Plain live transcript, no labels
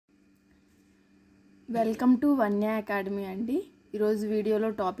Welcome to Vanya academy అండి. ఈరోజు వీడియోలో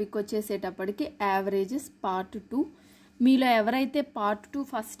టాపిక్ వచ్చేసేటప్పటికి యావరేజెస్ పార్ట్ 2. మీలో ఎవరైతే పార్ట్ 2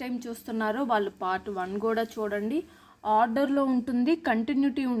 ఫస్ట్ టైం చూస్తున్నారో వాళ్ళు పార్ట్ 1 కూడా చూడండి. ఆర్డర్లో ఉంటుంది,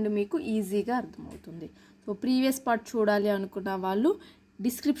 కంటిన్యూటీ ఉండి మీకు ఈజీగా అర్థమవుతుంది. సో ప్రీవియస్ పార్ట్ చూడాలి అనుకున్న వాళ్ళు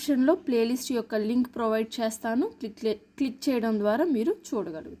డిస్క్రిప్షన్లో ప్లేలిస్ట్ యొక్క లింక్ ప్రొవైడ్ చేస్తాను. క్లిక్ చేయడం ద్వారా మీరు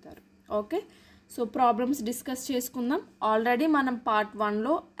చూడగలుగుతారు. ఓకే, సో ప్రాబ్లమ్స్ డిస్కస్ చేసుకుందాం. ఆల్రెడీ మనం పార్ట్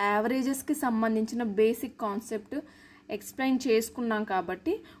 1లో యావరేజెస్కి సంబంధించిన బేసిక్ కాన్సెప్ట్ ఎక్స్ప్లెయిన్ చేసుకున్నాం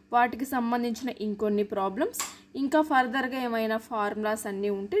కాబట్టి వాటికి సంబంధించిన ఇంకొన్ని ప్రాబ్లమ్స్ ఇంకా ఫర్దర్గా ఏమైనా ఫార్ములాస్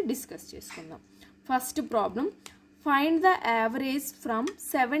అన్నీ ఉంటే డిస్కస్ చేసుకుందాం. First problem, find the average from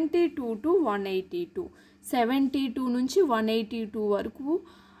 72 to 182. 72 నుంచి 182 వరకు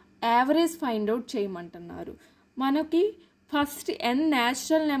యావరేజ్ ఫైండ్ అవుట్ చేయమంటున్నారు. మనకి ఫస్ట్ ఎన్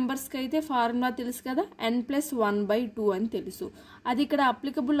న్యాచురల్ నెంబర్స్కి అయితే ఫార్ములా తెలుసు కదా, n+1/2 అని తెలుసు. అది ఇక్కడ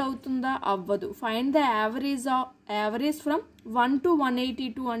అప్లికబుల్ అవుతుందా? అవ్వదు. Find the average from 1 to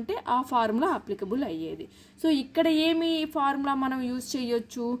 182 అంటే ఆ ఫార్ములా అప్లికబుల్ అయ్యేది. సో ఇక్కడ ఏమి ఫార్ములా మనం యూజ్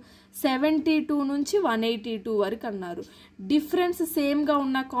చేయొచ్చు? 72 నుంచి 182 వరకు అన్నారు. డిఫరెన్స్ సేమ్గా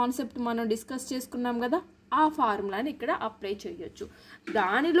ఉన్న కాన్సెప్ట్ మనం డిస్కస్ చేసుకున్నాం కదా, ఆ ఫార్ములాని ఇక్కడ అప్లై చేయొచ్చు.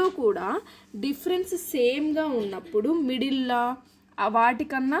 దానిలో కూడా డిఫరెన్స్ సేమ్గా ఉన్నప్పుడు మిడిల్లా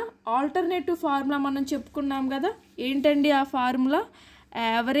వాటికన్నా ఆల్టర్నేటివ్ ఫార్ములా మనం చెప్పుకున్నాం కదా. ఏంటండి ఆ formula?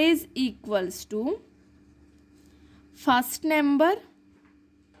 Average equals to first number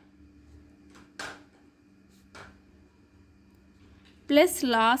plus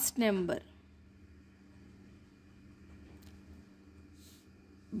last number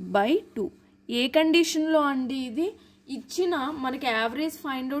by 2. ఏ కండిషన్లో అండి? ఇది ఇచ్చిన మనకి యావరేజ్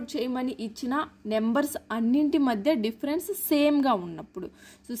ఫైండ్ అవుట్ చేయమని ఇచ్చిన నెంబర్స్ అన్నింటి మధ్య డిఫరెన్స్ సేమ్గా ఉన్నప్పుడు.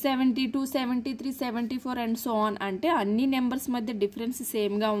 సో 72, 73, 74 అండ్ సో ఆన్ అంటే అన్ని నెంబర్స్ మధ్య డిఫరెన్స్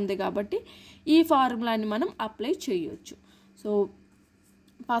సేమ్గా ఉంది కాబట్టి ఈ ఫార్ములాని మనం అప్లై చేయొచ్చు. సో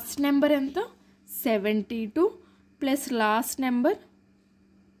ఫస్ట్ నెంబర్ ఎంత? 72 plus last number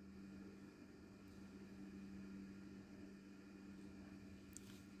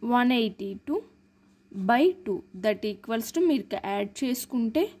 182/2 that equals to మీరు యాడ్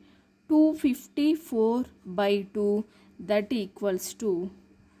చేసుకుంటే 254/2 దట్ ఈక్వల్స్ టు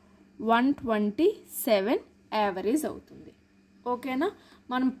 127 యావరేజ్ అవుతుంది. ఓకేనా?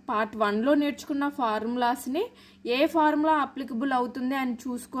 మనం పార్ట్ 1లో నేర్చుకున్న ఫార్ములాస్ని ఏ ఫార్ములా అప్లికబుల్ అవుతుంది అని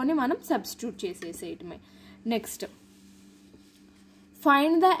చూసుకొని మనం substitute చేసేసేయటమే. Next,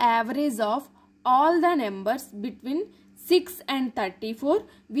 find the average of all the numbers between 6 and 34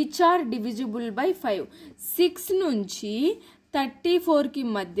 which are divisible by 5. 6 నుంచి 34కి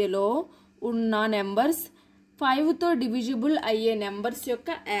మధ్యలో ఉన్న నెంబర్స్ 5తో డివిజిబుల్ అయ్యే నెంబర్స్ యొక్క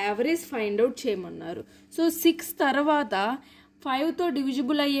యావరేజ్ ఫైండ్ అవుట్ చేయమన్నారు. సో 6 తర్వాత 5తో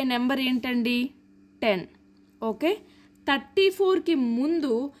డివిజిబుల్ అయ్యే నెంబర్ ఏంటండి? 10. ఓకే, 34కి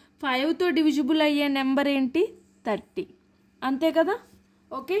ముందు 5తో డివిజిబుల్ అయ్యే నెంబర్ ఏంటి? 30. అంతే కదా.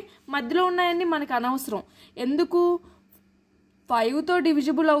 ఓకే, మధ్యలో ఉన్నాయన్నీ మనకు అనవసరం. ఎందుకు? 5తో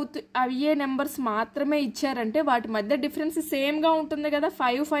డివిజిబుల్ అయ్యే నెంబర్స్ మాత్రమే ఇచ్చారంటే వాటి మధ్య డిఫరెన్స్ సేమ్గా ఉంటుంది కదా,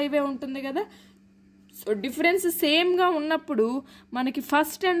 5 ఉంటుంది కదా. సో డిఫరెన్స్ సేమ్గా ఉన్నప్పుడు మనకి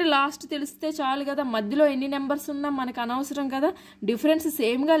ఫస్ట్ అండ్ లాస్ట్ తెలిస్తే చాలు కదా, మధ్యలో ఎన్ని నెంబర్స్ ఉన్నా మనకు అనవసరం కదా. డిఫరెన్స్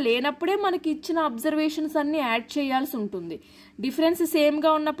సేమ్గా లేనప్పుడే మనకి ఇచ్చిన అబ్జర్వేషన్స్ అన్నీ యాడ్ చేయాల్సి ఉంటుంది. డిఫరెన్స్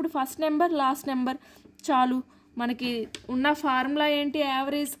సేమ్గా ఉన్నప్పుడు ఫస్ట్ నెంబర్ లాస్ట్ నెంబర్ చాలు. మనకి ఉన్న ఫార్ములా ఏంటి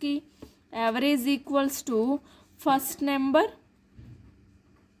యావరేజ్కి? Average equals to first number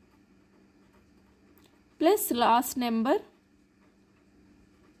plus last number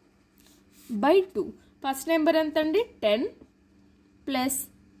by 2. First number ఎంత అండి? 10 ప్లస్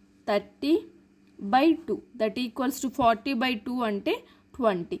 30/2 దట్ ఈక్వల్స్ టు 40/2 అంటే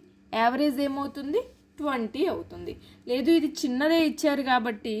 20. యావరేజ్ ఏమవుతుంది? 20 అవుతుంది. లేదు ఇది చిన్నదే ఇచ్చారు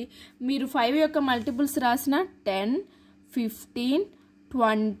కాబట్టి మీరు 5 యొక్క మల్టిపుల్స్ రాసిన 10, 15,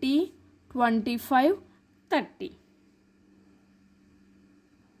 20, 25, 30.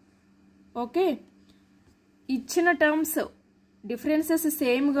 ఓకే, ఇచ్చిన టర్మ్స్ డిఫరెన్సెస్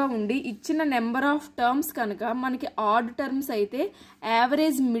సేమ్గా ఉండి ఇచ్చిన నెంబర్ ఆఫ్ టర్మ్స్ కనుక మనకి ఆడ్ టర్మ్స్ అయితే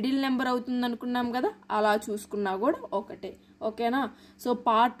యావరేజ్ మిడిల్ నెంబర్ అవుతుంది అనుకున్నాం కదా, అలా చూసుకున్నా కూడా ఒకటే. ఓకేనా? సో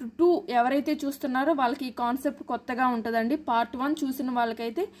పార్ట్ 2 ఎవరైతే చూస్తున్నారో వాళ్ళకి ఈ కాన్సెప్ట్ కొత్తగా ఉంటుందండి. పార్ట్ 1 చూసిన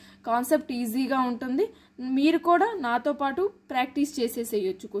వాళ్ళకైతే కాన్సెప్ట్ ఈజీగా ఉంటుంది. మీరు కూడా నాతో పాటు practice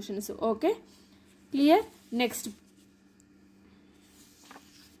చేసేసేయచ్చు questions. Okay, clear? Next,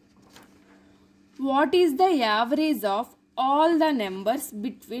 what is the average of all the numbers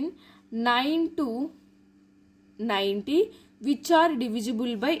between 9 to 90 which are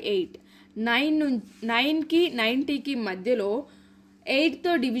divisible by 8? 9కి 90కి మధ్యలో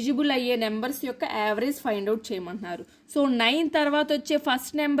 8తో డివిజిబుల్ అయ్యే నెంబర్స్ యొక్క యావరేజ్ ఫైండ్ అవుట్ చేయమంటున్నారు. సో 9 తర్వాత వచ్చే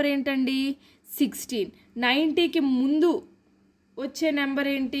ఫస్ట్ నెంబర్ ఏంటండి 16. 90కి ముందు వచ్చే నెంబర్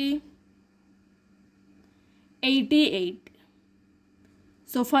ఏంటి 88.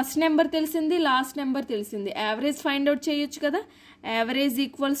 సో ఫస్ట్ నెంబర్ తెలిసింది, లాస్ట్ నెంబర్ తెలిసింది, యావరేజ్ ఫైండ్ అవుట్ చేయొచ్చు కదా. Average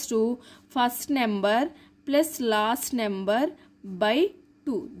equals to first number plus last number by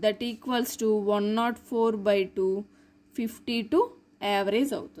 2 that equals to 104/2 52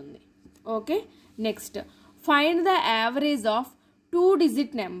 average అవుతుంది. Okay, next find the average of 2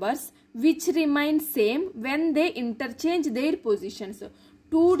 digit numbers which remain same when they interchange there positions.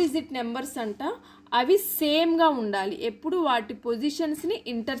 2 digit numbers అంట అవి సేమ్గా ఉండాలి ఎప్పుడు వాటి పొజిషన్స్ని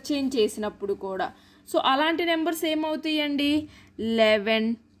interchange చేసినప్పుడు కూడా. So అలాంటి numbers ఏమవుతాయండి 11,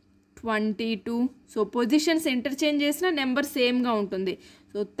 22. So positions interchange చేసిన నెంబర్ సేమ్గా ఉంటుంది.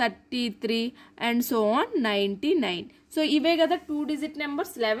 So 33 and so on 99. So ఇవే కదా 2 digit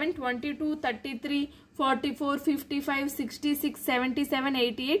నెంబర్స్ 11, 22, 33, 44, 55, 66, 77,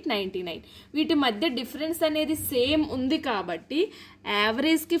 88, 99. వీటి మధ్య డిఫరెన్స్ అనేది సేమ్ ఉంది కాబట్టి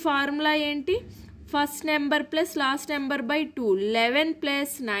యావరేజ్కి ఫార్ములా ఏంటి first number plus last number by 2. 11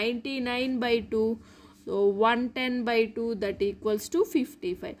 plus 99/2 so 110/2 that equals to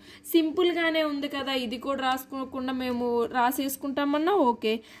 55. సింపుల్గానే ఉంది కదా, ఇది కూడా రాసుకోకుండా మేము రాసేసుకుంటామన్నా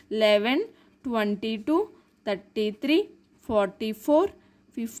ఓకే. 11, 22, 33, 44,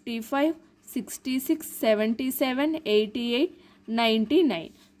 55, 66, 77, 88, 99.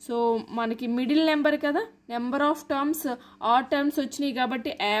 సో మనకి మిడిల్ నెంబర్ కదా, number of terms are terms వచ్చినాయి కాబట్టి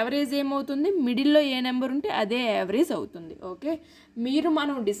యావరేజ్ ఏమవుతుంది మిడిల్లో ఏ నెంబర్ ఉంటే అదే యావరేజ్ అవుతుంది. ఓకే, మీరు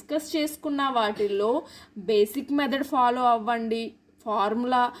మనం డిస్కస్ చేసుకున్న వాటిల్లో బేసిక్ మెథడ్ ఫాలో అవ్వండి,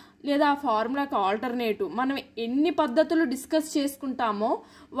 ఫార్ములా లేదా ఆ ఫార్ములాకి ఆల్టర్నేటివ్ మనం ఎన్ని పద్ధతులు డిస్కస్ చేసుకుంటామో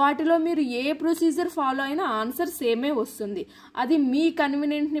వాటిలో మీరు ఏ ప్రొసీజర్ ఫాలో అయినా ఆన్సర్ సేమే వస్తుంది. అది మీ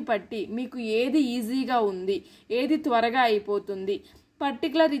కన్వీనియంట్ని బట్టి మీకు ఏది ఈజీగా ఉంది, ఏది త్వరగా అయిపోతుంది,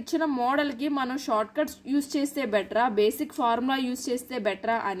 పర్టికులర్ ఇచ్చిన మోడల్కి మనం షార్ట్ కట్స్ యూస్ చేస్తే బెటరా, బేసిక్ ఫార్ములా యూస్ చేస్తే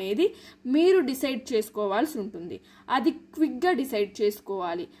బెటరా అనేది మీరు డిసైడ్ చేసుకోవాల్సి ఉంటుంది. అది క్విక్గా డిసైడ్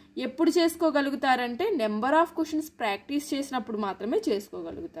చేసుకోవాలి. ఎప్పుడు చేసుకోగలుగుతారంటే నెంబర్ ఆఫ్ క్వశ్చన్స్ ప్రాక్టీస్ చేసినప్పుడు మాత్రమే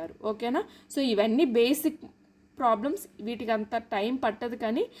చేసుకోగలుగుతారు. ఓకేనా. సో ఇవన్నీ బేసిక్ ప్రాబ్లమ్స్, వీటికి అంత టైం పట్టదు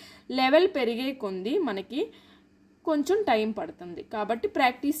కానీ లెవెల్ పెరిగే కొంది మనకి కొంచెం టైం పడుతుంది కాబట్టి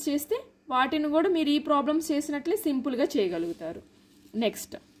ప్రాక్టీస్ చేస్తే వాటిని కూడా మీరు ఈ ప్రాబ్లమ్స్ చేసినట్లే సింపుల్గా చేయగలుగుతారు.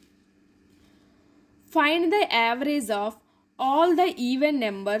 Next find the average of all the even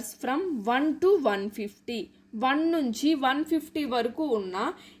numbers from 1 to 150. 1 నుంచి 150 వరకు ఉన్న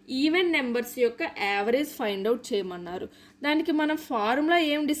ఈవెన్ నెంబర్స్ యొక్క యావరేజ్ ఫైండ్ అవుట్ చేయమన్నారు. దానికి మనం ఫార్ములా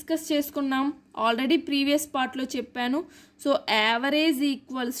ఏం డిస్కస్ చేసుకున్నాం ఆల్రెడీ ప్రీవియస్ పార్ట్లో చెప్పాను. So average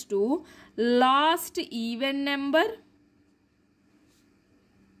equals to last even number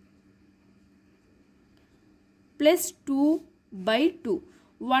plus 2/2.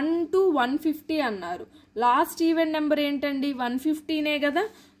 1 to 150 అన్నారు. లాస్ట్ ఈవెన్ నెంబర్ ఏంటండి 150నే కదా.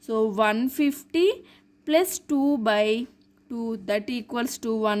 So 150 plus 2/2 that equals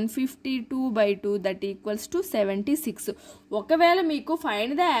to 152/2 that equals to 76. ఒకవేళ మీకు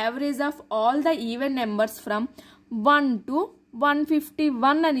find the average of all the even numbers from 1 to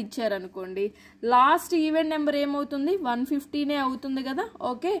 151 అని ఇచ్చారనుకోండి, last even number ఏమవుతుంది 150నే అవుతుంది కదా.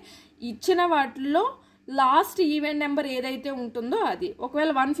 ఓకే, ఇచ్చిన వాటిల్లో లాస్ట్ ఈవెన్ నెంబర్ ఏదైతే ఉంటుందో అది.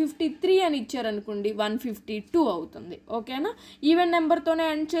 ఒకవేళ 153 అని ఇచ్చారనుకోండి 152 అవుతుంది. ఓకేనా. ఈవెన్ నెంబర్తోనే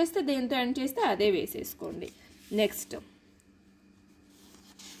ఎండ్ చేస్తే దేంతో ఎండ్ చేస్తే అదే వేసేసుకోండి. Next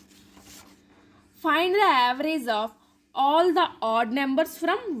find the average of all the odd numbers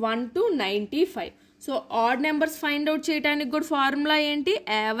from 1 to 95. So odd numbers find out చేయడానికి కూడా ఫార్ములా ఏంటి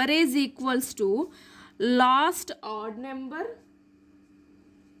average equals to last odd number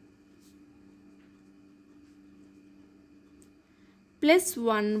plus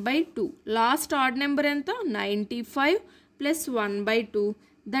 1/2. Last odd number ఎంత 95 plus 1/2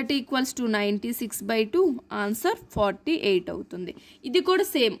 that equals to 96/2. Answer 48 అవుతుంది. ఇది కూడా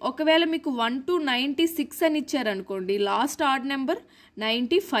same. ఒకవేళ మీకు 1 to 96 అని ఇచ్చారనుకోండి, లాస్ట్ ఆడ్ నెంబర్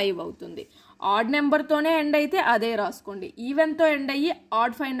 95 అవుతుంది. ఆడ్ నెంబర్తోనే ఎండ్ అయితే అదే రాసుకోండి. ఈవెన్తో ఎండ్ అయ్యి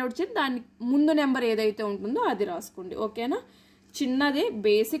ఆడ్ ఫైండ్ అవుట్ చేసి దాని ముందు నెంబర్ ఏదైతే ఉంటుందో అది రాసుకోండి. ఓకేనా. చిన్నదే,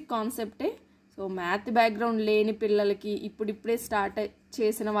 బేసిక్ కాన్సెప్టే. సో మ్యాథ్ బ్యాక్గ్రౌండ్ లేని పిల్లలకి ఇప్పుడిప్పుడే స్టార్ట్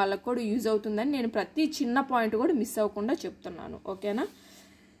చేసిన వాళ్ళకి కూడా యూజ్ అవుతుందని నేను ప్రతి చిన్న పాయింట్ కూడా మిస్ అవ్వకుండా చెప్తున్నాను. ఓకేనా.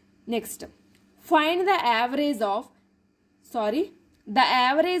 Next find the average of the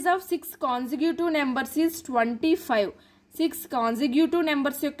average of 6 consecutive numbers is 25. 6 consecutive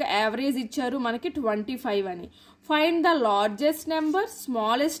numbers యొక్క యావరేజ్ ఇచ్చారు మనకి 25 అని. Find the largest number,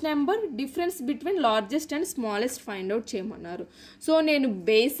 smallest number, difference between largest and smallest find out చేయమన్నారు. సో నేను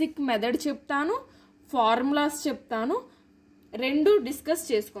బేసిక్ మెథడ్ చెప్తాను, ఫార్ములాస్ చెప్తాను, రెండు discuss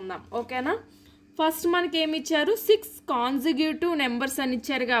చేసుకుందాం. ఓకేనా? ఫస్ట్ మనకి ఏమి ఇచ్చారు, 6 కాన్సిక్యూటివ్ నెంబర్స్ అని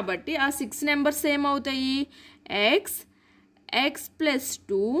ఇచ్చారు కాబట్టి ఆ 6 నెంబర్స్ ఏమవుతాయి, X, X plus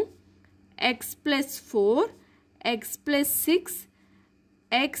 2, X plus 4, X plus 6,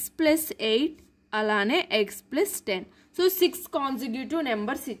 X plus 8, అలానే X plus 10. So 6 consecutive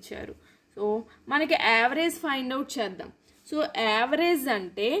numbers ఇచ్చారు. సో మనకి యావరేజ్ ఫైండ్ అవుట్ చేద్దాం. సో యావరేజ్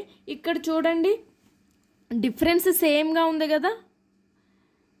అంటే ఇక్కడ చూడండి డిఫరెన్స్ సేమ్గా ఉంది కదా,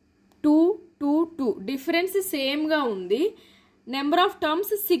 2, 2, 2 డిఫరెన్స్ సేమ్గా ఉంది. నెంబర్ ఆఫ్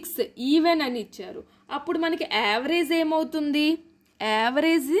టర్మ్స్ 6 ఈవెన్ అని ఇచ్చారు. అప్పుడు మనకి యావరేజ్ ఏమవుతుంది,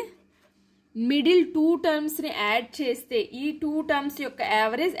 యావరేజ్ మిడిల్ 2 టర్మ్స్ని యాడ్ చేస్తే ఈ 2 టర్మ్స్ యొక్క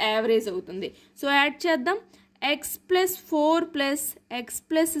యావరేజ్ అవుతుంది. సో యాడ్ చేద్దాం. X plus 4 plus X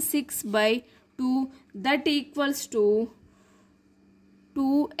plus 6/2 that equals to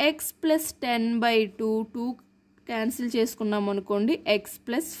 2x plus 10/2, 2 cancel చేసుకున్నాం అనుకోండి, ఎక్స్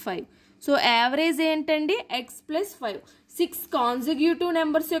ప్లస్ 5. సో యావరేజ్ ఏంటండి, ఎక్స్ ప్లస్ 5. 6 కాన్సిక్యూటివ్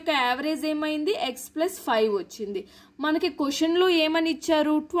నెంబర్స్ యొక్క యావరేజ్ ఏమైంది, ఎక్స్ ప్లస్ 5 వచ్చింది. మనకి క్వశ్చన్లో ఏమని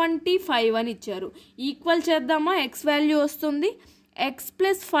ఇచ్చారు, 25 అని ఇచ్చారు. ఈక్వల్ చేద్దామా, ఎక్స్ వాల్యూ వస్తుంది, ఎక్స్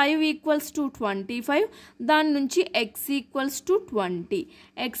ప్లస్ 5 ఈక్వల్స్ టు 25. దాని నుంచి X equals to 20.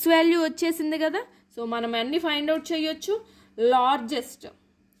 X value వచ్చేసింది కదా. సో మనం అన్ని ఫైండ్ అవుట్ చేయొచ్చు. లార్జెస్ట్,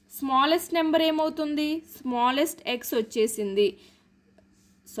 స్మాలెస్ట్ నెంబర్ ఏమవుతుంది, స్మాలెస్ట్ ఎక్స్ వచ్చేసింది,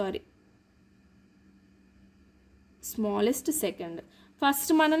 సారీ స్మాలెస్ట్ సెకండ్.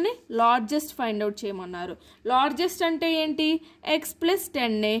 ఫస్ట్ మనల్ని లార్జెస్ట్ ఫైండ్ అవుట్ చేయమన్నారు. లార్జెస్ట్ అంటే ఏంటి, X plus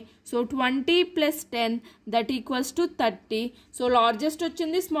 10. So 20 plus 10 that equals to 30. So largest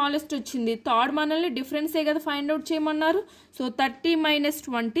వచ్చింది, స్మాలెస్ట్ వచ్చింది. థర్డ్ మనల్ని డిఫరెన్సే కదా ఫైండ్ అవుట్ చేయమన్నారు. So 30 -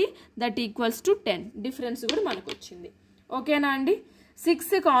 20 that equals to 10. Difference కూడా మనకు వచ్చింది. ఓకేనా అండి?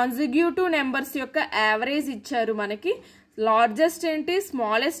 6 కాన్సిక్యూటివ్ నెంబర్స్ యొక్క యావరేజ్ ఇచ్చారు మనకి. లార్జెస్ట్ ఏంటి,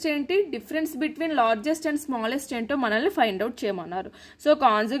 స్మాలెస్ట్ ఏంటి, difference between largest and smallest ఏంటో మనల్ని ఫైండ్ అవుట్ చేయమన్నారు. సో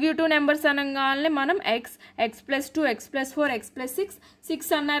కాన్సిక్యూటివ్ నెంబర్స్ అనగానే మనం X, X plus 2, X plus 4, X plus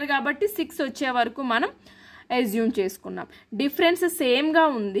 6 అన్నారు కాబట్టి 6 వచ్చే వరకు మనం అజ్యూమ్ చేసుకున్నాం. డిఫరెన్స్ సేమ్గా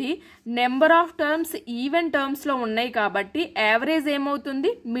ఉంది, నెంబర్ ఆఫ్ టర్మ్స్ ఈవెన్ టర్మ్స్లో ఉన్నాయి కాబట్టి యావరేజ్ ఏమవుతుంది,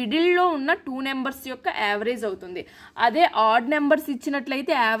 మిడిల్లో ఉన్న 2 నెంబర్స్ యొక్క యావరేజ్ అవుతుంది. అదే ఆడ్ నెంబర్స్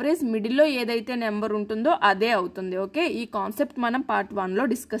ఇచ్చినట్లయితే యావరేజ్ మిడిల్లో ఏదైతే నెంబర్ ఉంటుందో అదే అవుతుంది. ఓకే, ఈ కాన్సెప్ట్ మనం పార్ట్ 1లో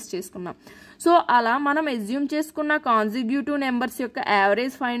డిస్కస్ చేసుకున్నాం. సో అలా మనం అజ్యూమ్ చేసుకున్న కాన్సిక్యూటివ్ నెంబర్స్ యొక్క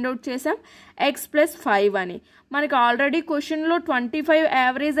యావరేజ్ ఫైండ్ అవుట్ చేసాం, ఎక్స్ ప్లస్ 5 అని. మనకి ఆల్రెడీ క్వశ్చన్లో 25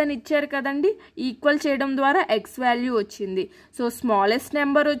 యావరేజ్ అని ఇచ్చారు కదండి. ఈక్వల్ చేయడం ద్వారా ఎక్స్ వాల్యూ వచ్చింది. సో స్మాలెస్ట్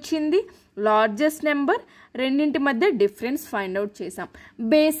నెంబర్ వచ్చింది, లార్జెస్ట్ నెంబర్, రెండింటి మధ్య డిఫరెన్స్ ఫైండ్ అవుట్ చేసాం.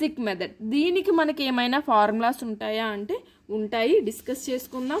 Basic method. దీనికి మనకి ఏమైనా ఫార్ములాస్ ఉంటాయా అంటే ఉంటాయి, డిస్కస్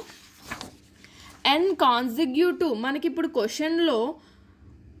చేసుకుందాం. ఎన్ కాన్సిక్యూటివ్, మనకి ఇప్పుడు క్వశ్చన్లో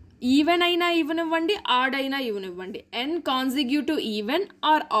ఈవెన్ అయినా ఇవ్వనివ్వండి, ఆడ్ అయినా ఇవ్వనివ్వండి, ఎన్ consecutive even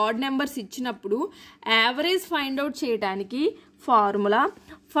are odd numbers ఇచ్చినప్పుడు యావరేజ్ ఫైండ్ అవుట్ చేయడానికి formula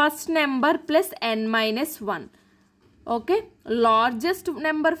first number plus n-1. Okay, largest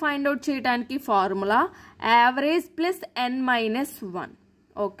number find out చేయడానికి formula average plus n-1.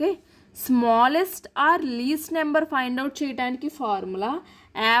 Okay, smallest are least number find out చేయడానికి formula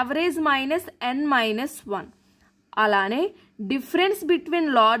average minus n-1. అలానే difference between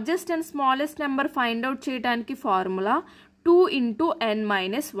largest and smallest number find out చేయడానికి formula 2 ×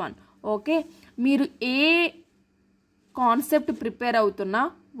 n-1. Okay, మీరు ఏ concept prepare అవుతున్నా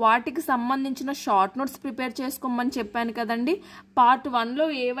వాటికి సంబంధించిన short notes prepare చేసుకోమని చెప్పాను కదండి. పార్ట్ 1లో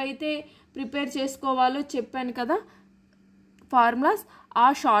ఏవైతే ప్రిపేర్ చేసుకోవాలో చెప్పాను కదా ఫార్ములాస్, ఆ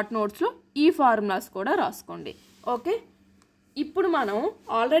షార్ట్ నోట్స్లో ఈ ఫార్ములాస్ కూడా రాసుకోండి. ఓకే, ఇప్పుడు మనం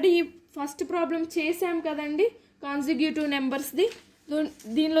ఆల్రెడీ ఫస్ట్ ప్రాబ్లం చేసాం కదండి కాన్సిక్యూటివ్ నెంబర్స్ది.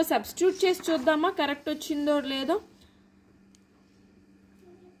 దీనిలో సబ్స్టిట్యూట్ చేసి చూద్దామా కరెక్ట్ వచ్చిందో లేదో.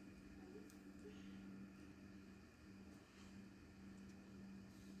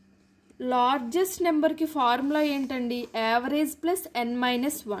 లార్జెస్ట్ నెంబర్కి ఫార్ములా ఏంటండి, average plus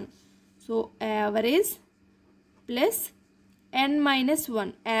n-1. So average plus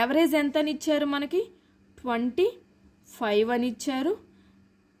n-1. Average ఎంత అని ఇచ్చారు మనకి, 25 అని ఇచ్చారు.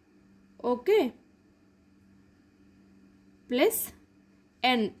 Okay, plus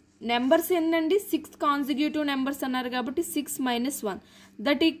n numbers ఎన్నండి, 6 consecutive numbers అన్నారు కాబట్టి 6 - 1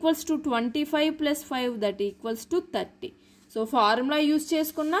 that equals to 25 + 5 that equals to 30. So formula use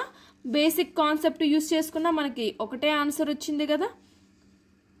చేసుకున్నా బేసిక్ కాన్సెప్ట్ యూజ్ చేసుకున్నా మనకి ఒకటే ఆన్సర్ వచ్చింది కదా.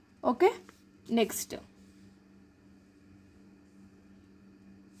 ఓకే, నెక్స్ట్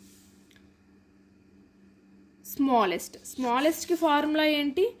స్మాలెస్ట్కి ఫార్ములా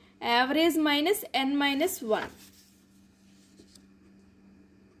ఏంటి? Average minus n minus 1.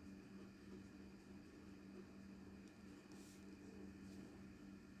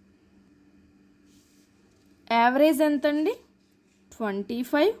 Average ఎంతండి?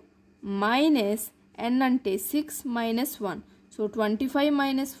 25 మైనస్ n అంటే 6 minus 1. So 25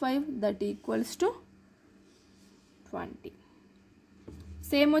 minus 5 that equals to 20.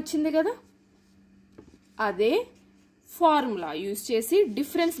 Same వచ్చింది కదా. అదే ఫార్ములా యూజ్ చేసి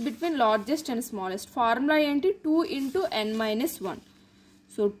difference between largest and smallest. Formula ఏంటి? 2 into n minus 1.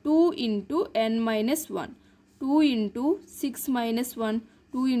 So 2 into n minus 1, 2 into 6 minus 1,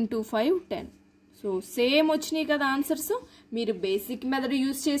 2 into 5 10. So same వచ్చినాయి కదా answers. మీరు బేసిక్ మెథడ్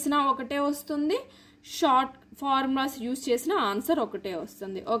యూజ్ చేసినా ఒకటే వస్తుంది, షార్ట్ ఫార్ములాస్ యూజ్ చేసిన ఆన్సర్ ఒకటే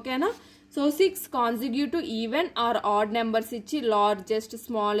వస్తుంది. ఓకేనా? So 6 consecutive even are odd numbers ఇచ్చి largest,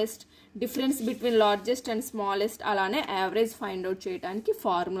 smallest, difference between largest and smallest, అలానే యావరేజ్ ఫైండ్ అవుట్ చేయడానికి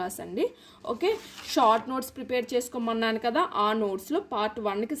ఫార్ములాస్ అండి. ఓకే, షార్ట్ నోట్స్ ప్రిపేర్ చేసుకోమన్నాను కదా, ఆ నోట్స్లో పార్ట్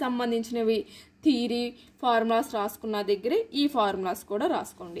 1కి సంబంధించినవి థియరీ ఫార్ములాస్ రాసుకున్న దగ్గరే ఈ ఫార్ములాస్ కూడా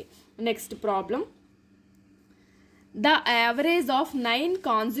రాసుకోండి. Next problem. The average of 9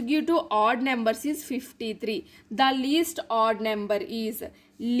 consecutive odd numbers is 53. The least odd number is.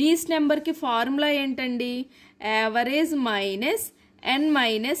 Least number की formula ఏంటండి? Average minus n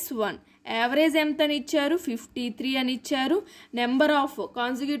minus 1. Average ఎంత అని ఇచ్చారు? 53 అని ఇచ్చారు. నెంబర్ ఆఫ్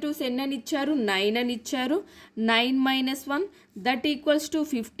కాన్సిక్యూటివ్స్ ఎన్ని అని ఇచ్చారు? 9 అని ఇచ్చారు. 9 minus 1 that equals to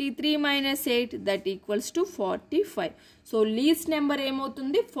 53 minus 8 that equals to 45. So least number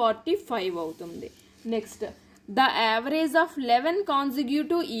ఏమవుతుంది? 45 అవుతుంది. Next, the average of 11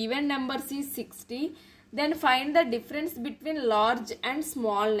 consecutive even numbers is 60. Then find the difference between large and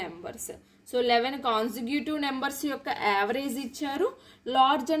small numbers. So 11 consecutive numbers యొక్క average ఇచ్చారు,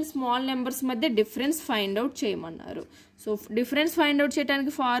 large and small numbers మధ్య difference find out చేయమన్నారు. So difference find out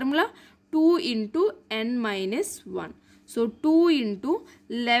చేయడానికి formula 2 into n minus 1. So 2 into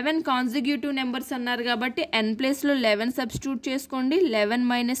 11 consecutive numbers అన్నారు కాబట్టి n ప్లేస్లో 11 substitute చేసుకోండి. 11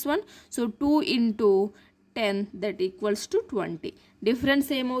 minus 1. So 2 into 10 that equals to 20. Difference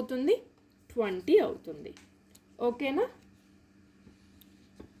ఏమవుతుంది? 20 అవుతుంది. ఓకేనా?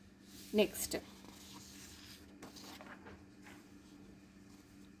 Next,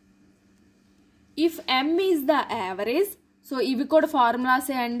 if m is the average. So ఇవి కూడా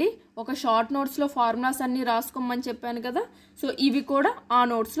ఫార్ములాసే అండి. ఒక షార్ట్ నోట్స్లో ఫార్ములాస్ అన్నీ రాసుకోమని చెప్పాను కదా, సో ఇవి కూడా ఆ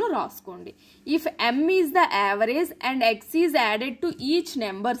నోట్స్లో రాసుకోండి. If m is the average and x is added to each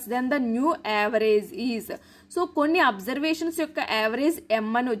numbers then the new average is. So కొన్ని అబ్జర్వేషన్స్ యొక్క యావరేజ్ m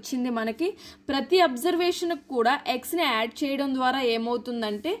అని వచ్చింది మనకి. ప్రతి అబ్జర్వేషన్కి కూడా xని యాడ్ చేయడం ద్వారా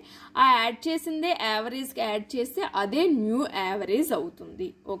ఏమవుతుందంటే ఆ యాడ్ చేసిందే యావరేజ్కి యాడ్ చేస్తే అదే న్యూ యావరేజ్ అవుతుంది.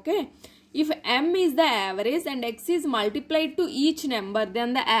 Okay, if m is the average and x is multiplied to each number then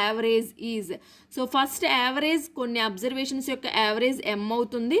the average is. So first average కొన్ని అబ్జర్వేషన్స్ యొక్క యావరేజ్ m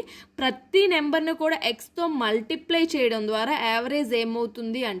అవుతుంది. ప్రతి నెంబర్ని కూడా xతో మల్టిప్లై చేయడం ద్వారా యావరేజ్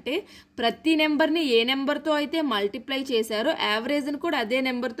ఏమవుతుంది అంటే ప్రతి నెంబర్ని ఏ నెంబర్తో అయితే మల్టిప్లై చేశారో యావరేజ్ని కూడా అదే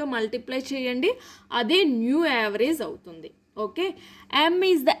నెంబర్తో మల్టిప్లై చేయండి, అదే న్యూ యావరేజ్ అవుతుంది. Okay, m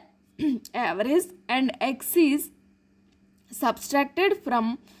is the average and x is subtracted from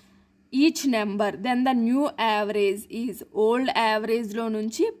each number then the new average is. Old యావరేజ్లో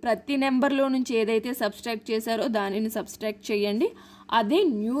నుంచి ప్రతి నెంబర్లో నుంచి ఏదైతే సబ్స్ట్రాక్ట్ చేశారో దానిని సబ్స్ట్రాక్ట్ చేయండి, అదే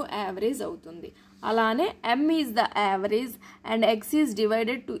న్యూ యావరేజ్ అవుతుంది. అలానే m is the average and x is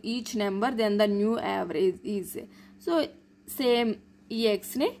divided to each number then the new average is. So same ఈ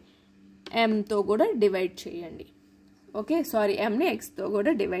xని mతో కూడా డివైడ్ చేయండి. ఓకే, సారీ, mని xతో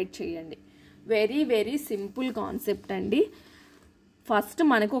కూడా డివైడ్ చేయండి. వెరీ వెరీ సింపుల్ కాన్సెప్ట్ అండి. ఫస్ట్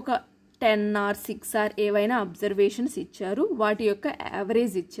మనకు ఒక 10 or 6 or ఏవైనా అబ్జర్వేషన్స్ ఇచ్చారు, వాటి యొక్క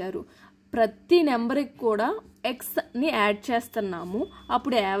యావరేజ్ ఇచ్చారు. ప్రతి నెంబర్కి కూడా ఎక్స్ని యాడ్ చేస్తున్నాము,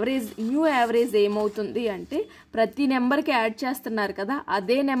 అప్పుడు యావరేజ్ న్యూ యావరేజ్ ఏమవుతుంది అంటే ప్రతి నెంబర్కి యాడ్ చేస్తున్నారు కదా,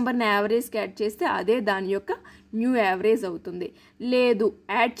 అదే నెంబర్ని యావరేజ్కి యాడ్ చేస్తే అదే దాని యొక్క న్యూ యావరేజ్ అవుతుంది. లేదు,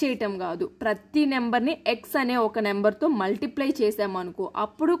 యాడ్ చేయటం కాదు, ప్రతి నెంబర్ని ఎక్స్ అనే ఒక నెంబర్తో మల్టిప్లై చేసామనుకో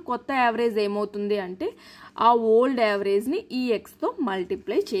అప్పుడు కొత్త యావరేజ్ ఏమవుతుంది అంటే ఆ ఓల్డ్ యావరేజ్ని ఈ ఎక్స్తో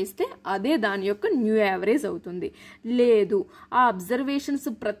మల్టిప్లై చేస్తే అదే దాని యొక్క న్యూ యావరేజ్ అవుతుంది. లేదు, ఆ అబ్జర్వేషన్స్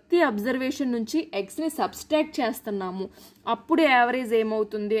ప్రతి అబ్జర్వేషన్ నుంచి ఎక్స్ని సబ్స్ట్రాక్ట్ చేస్తున్నాము, అప్పుడు యావరేజ్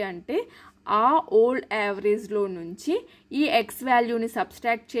ఏమవుతుంది అంటే ఆ ఓల్డ్ యావరేజ్లో నుంచి ఈ ఎక్స్ వాల్యూని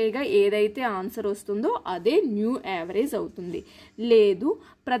సబ్స్ట్రాక్ట్ చేయగా ఏదైతే ఆన్సర్ వస్తుందో అదే న్యూ యావరేజ్ అవుతుంది. లేదు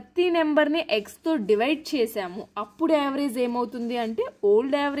ప్రతి నెంబర్ని ఎక్స్తో డివైడ్ చేసాము, అప్పుడు యావరేజ్ ఏమవుతుంది అంటే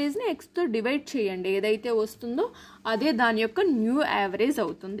ఓల్డ్ యావరేజ్ని ఎక్స్తో డివైడ్ చేయండి, ఏదైతే వస్తుందో అదే దాని యొక్క న్యూ యావరేజ్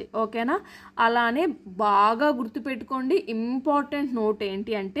అవుతుంది. ఓకేనా? అలానే బాగా గుర్తుపెట్టుకోండి. ఇంపార్టెంట్ నోట్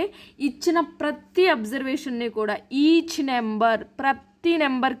ఏంటి అంటే ఇచ్చిన ప్రతి అబ్జర్వేషన్ని కూడా ఈచ్ నెంబర్ ప్రతి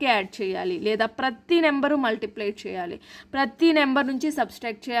నెంబర్కి యాడ్ చేయాలి, లేదా ప్రతి నెంబరు మల్టిప్లై చేయాలి, ప్రతి నెంబర్ నుంచి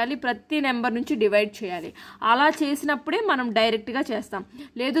సబ్స్ట్రాక్ట్ చేయాలి, ప్రతి నెంబర్ నుంచి డివైడ్ చేయాలి. అలా చేసినప్పుడే మనం డైరెక్ట్గా చేస్తాం.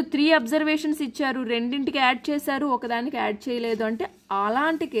 లేదు 3 అబ్జర్వేషన్స్ ఇచ్చారు, రెండింటికి యాడ్ చేశారు, ఒకదానికి యాడ్ చేయలేదు అంటే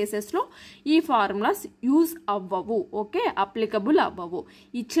అలాంటి కేసెస్లో ఈ ఫార్ములాస్ యూజ్ అవ్వవు. ఓకే, అప్లికబుల్ అవ్వవు.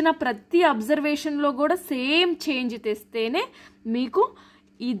 ఇచ్చిన ప్రతి అబ్జర్వేషన్లో కూడా సేమ్ చేంజ్ తెస్తేనే మీకు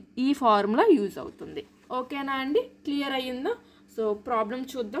ఈ ఫార్ములా యూజ్ అవుతుంది. ఓకేనా అండి? క్లియర్ అయ్యిందా? సో ప్రాబ్లం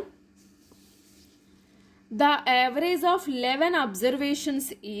చూద్దాం. The average of 11 observations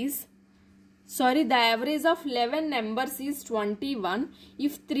is the average of 11 numbers is 21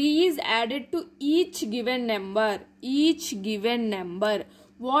 if 3 is added to each given number,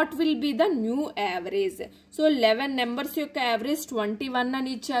 what will be the new average? So 11 numbers యొక్క average 21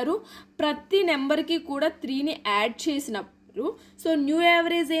 అని ఇచ్చారు. ప్రతి నెంబర్కి కూడా 3ని యాడ్ చేసినప్పుడు సో న్యూ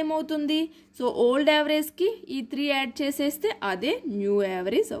యావరేజ్ ఏమవుతుంది? So old యావరేజ్కి ఈ 3 add చేసేస్తే అదే న్యూ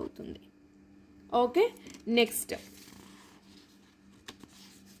యావరేజ్ అవుతుంది. Okay, next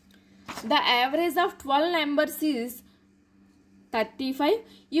the average of 12 numbers is 35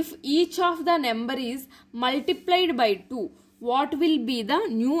 if each of the number is multiplied by 2, what will be the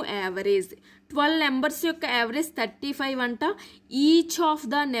new average? 12 numbers యొక్క average 35 అంట. Each of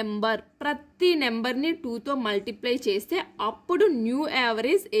the number ప్రతి నెంబర్ని 2తో multiply చేస్తే అప్పుడు న్యూ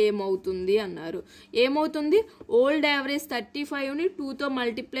యావరేజ్ ఏమవుతుంది అన్నారు. ఏమవుతుంది? ఓల్డ్ యావరేజ్ 35ని 2తో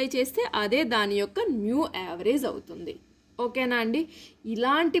మల్టిప్లై చేస్తే అదే దాని యొక్క న్యూ యావరేజ్ అవుతుంది. ఓకేనా అండి?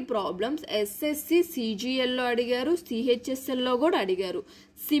 ఇలాంటి ప్రాబ్లమ్స్ ఎస్ఎస్సి సిజిఎల్లో అడిగారు, సిహెచ్ఎస్ఎల్లో కూడా అడిగారు.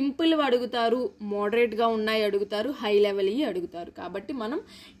 సింపుల్ అడుగుతారు, మోడరేట్గా ఉన్నాయి అడుగుతారు, హై లెవెల్ అడుగుతారు. కాబట్టి మనం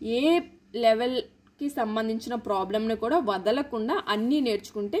ఏ లెవెల్కి సంబంధించిన ప్రాబ్లమ్ని కూడా వదలకుండా అన్నీ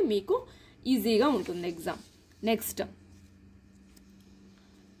నేర్చుకుంటే మీకు ఈజీగా ఉంటుంది exam. Next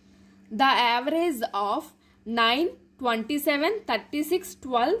the average of 9, 27, 36,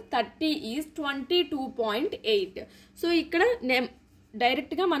 12, 30 is 22.8. So ఇక్కడ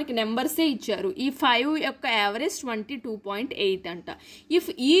డైరెక్ట్గా మనకి నెంబర్సే ఇచ్చారు. ఈ 5 యొక్క యావరేజ్ 22.8 అంట. If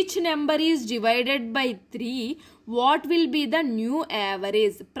each number is divided by 3, what will be the new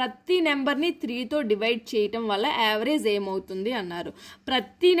average? ప్రతి నెంబర్ని 3తో డివైడ్ చేయటం వల్ల యావరేజ్ ఏమవుతుంది అన్నారు.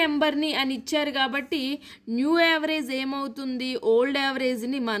 ప్రతి నెంబర్ని అని ఇచ్చారు కాబట్టి న్యూ యావరేజ్ ఏమవుతుంది? ఓల్డ్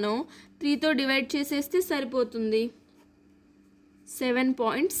యావరేజ్ని మనం 3తో డివైడ్ చేసేస్తే సరిపోతుంది,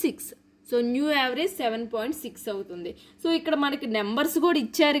 7.6. సో న్యూ యావరేజ్ 7.6 అవుతుంది. సో ఇక్కడ మనకి నెంబర్స్ కూడా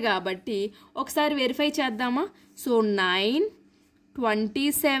ఇచ్చారు కాబట్టి ఒకసారి వెరిఫై చేద్దామా? సో 9,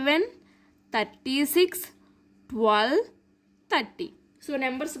 27, 36, 12, 30. సో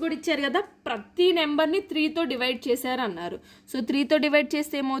నెంబర్స్ కూడా ఇచ్చారు కదా, ప్రతి నెంబర్ని 3తో డివైడ్ చేశారు అన్నారు. సో 3తో డివైడ్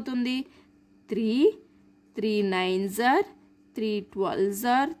చేస్తే ఏమవుతుంది? 3, 3 9s are, 3 12s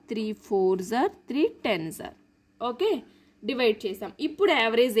are, 3 4s are, 3 10s are. Okay, divide చేసాం. ఇప్పుడు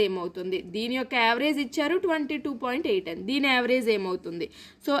యావరేజ్ ఏమవుతుంది? దీని యొక్క యావరేజ్ ఇచ్చారు 22.8 అని. దీని యావరేజ్ ఏమవుతుంది?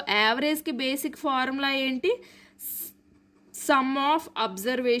 సో యావరేజ్కి బేసిక్ ఫార్ములా ఏంటి? Some of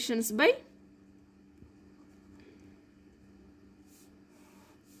observations by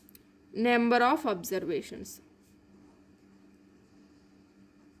number of observations.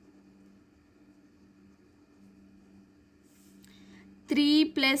 Three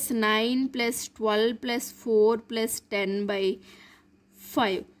plus 9 plus 12 plus 4 plus 10 by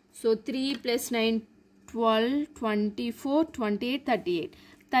 5. So 3 plus 9 12, 24, 28, 38.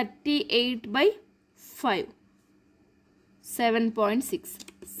 38 by 5, 7.6.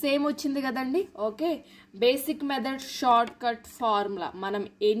 Same వచ్చింది కదండి. Okay, basic method, short cut formula. మనం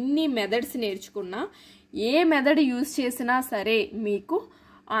ఎన్ని మెథడ్స్ నేర్చుకున్నా, ఏ మెథడ్ యూజ్ చేసినా సరే మీకు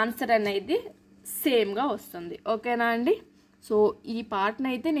ఆన్సర్ అనేది సేమ్గా వస్తుంది. ఓకేనా అండి? సో ఈ పార్ట్ని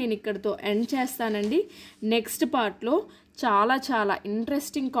అయితే నేను ఇక్కడితో ఎండ్ చేస్తానండి. నెక్స్ట్ పార్ట్లో చాలా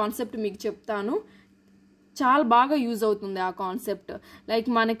ఇంట్రెస్టింగ్ కాన్సెప్ట్ మీకు చెప్తాను. చాలా బాగా యూజ్ అవుతుంది ఆ కాన్సెప్ట్.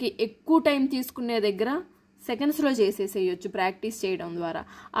 లైక్ మనకి ఎక్కువ టైం తీసుకునే దగ్గర సెకండ్స్లో చేసేసేయచ్చు ప్రాక్టీస్ చేయడం ద్వారా.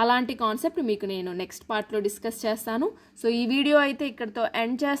 అలాంటి కాన్సెప్ట్ మీకు నేను నెక్స్ట్ పార్ట్లో డిస్కస్ చేస్తాను. సో ఈ వీడియో అయితే ఇక్కడితో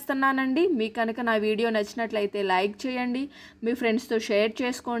ఎండ్ చేస్తున్నానండి. మీకు కనుక నా వీడియో నచ్చినట్లయితే లైక్ చేయండి, మీ ఫ్రెండ్స్తో షేర్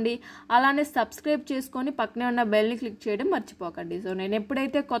చేసుకోండి, అలానే సబ్స్క్రైబ్ చేసుకొని పక్కనే ఉన్న బెల్ని క్లిక్ చేయడం మర్చిపోకండి. సో నేను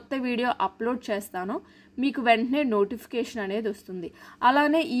ఎప్పుడైతే కొత్త వీడియో అప్లోడ్ చేస్తానో మీకు వెంటనే నోటిఫికేషన్ అనేది వస్తుంది.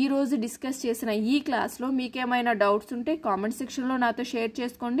 అలానే ఈరోజు డిస్కస్ చేసిన ఈ క్లాస్లో మీకేమైనా డౌట్స్ ఉంటే కామెంట్ సెక్షన్లో నాతో షేర్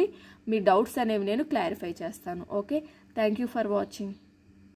చేసుకోండి. మీ డౌట్స్ అనేవి నేను క్లారిఫై చేస్తాను. Okay, thank you for watching.